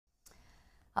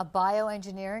A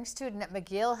bioengineering student at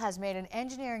McGill has made an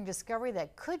engineering discovery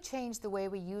that could change the way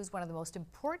we use one of the most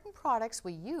important products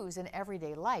we use in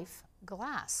everyday life,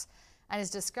 glass. And his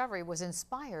discovery was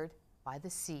inspired by the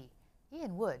sea.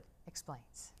 Ian Wood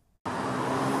explains.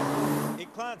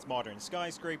 It clads modern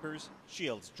skyscrapers,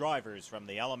 shields drivers from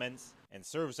the elements, and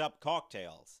serves up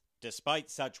cocktails. Despite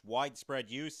such widespread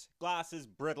use, glass is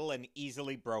brittle and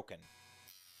easily broken.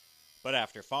 But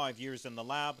after 5 years in the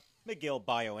lab, McGill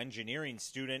bioengineering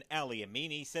student Ali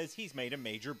Amini says he's made a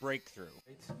major breakthrough.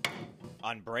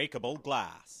 Unbreakable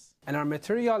glass. And our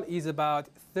material is about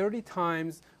 30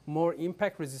 times more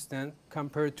impact resistant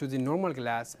compared to the normal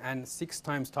glass and 6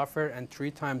 times tougher and 3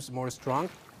 times more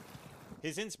strong.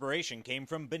 His inspiration came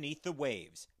from beneath the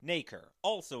waves. Nacre,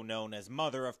 also known as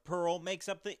mother of pearl, makes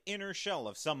up the inner shell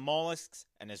of some mollusks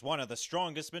and is one of the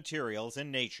strongest materials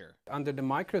in nature. Under the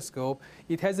microscope,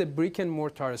 it has a brick and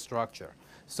mortar structure.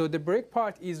 So the brick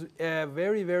part is a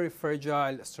very, very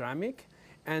fragile ceramic,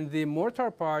 and the mortar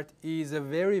part is a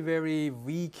very, very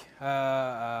weak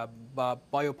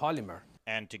biopolymer.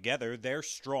 And together they're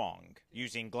strong.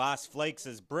 Using glass flakes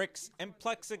as bricks and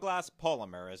plexiglass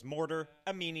polymer as mortar,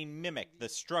 Amini mimicked the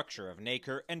structure of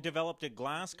nacre and developed a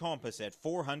glass composite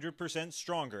 400%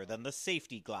 stronger than the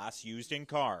safety glass used in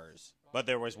cars. But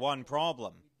there was one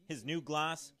problem. His new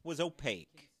glass was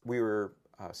opaque. We were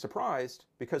surprised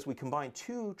because we combined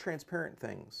two transparent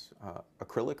things,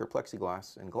 acrylic or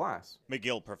plexiglass and glass.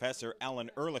 McGill professor Alan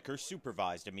Ehrlicher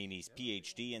supervised Amini's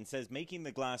PhD and says making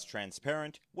the glass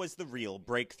transparent was the real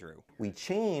breakthrough. We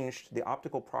changed the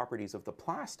optical properties of the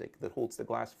plastic that holds the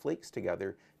glass flakes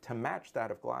together to match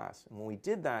that of glass. And when we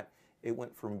did that, it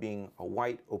went from being a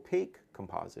white opaque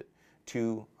composite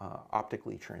to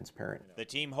optically transparent. The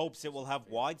team hopes it will have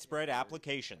widespread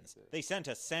applications. They sent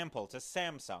a sample to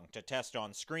Samsung to test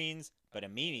on screens, but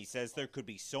Amini says there could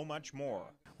be so much more.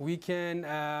 We can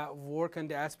work on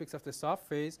the aspects of the soft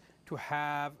phase to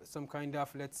have some kind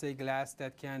of, let's say, glass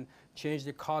that can change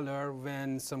the color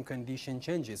when some condition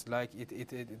changes, like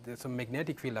some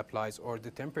magnetic field applies or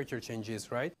the temperature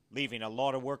changes, right? Leaving a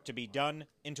lot of work to be done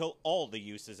until all the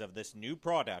uses of this new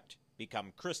product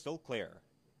become crystal clear.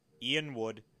 Ian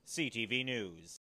Wood, CTV News.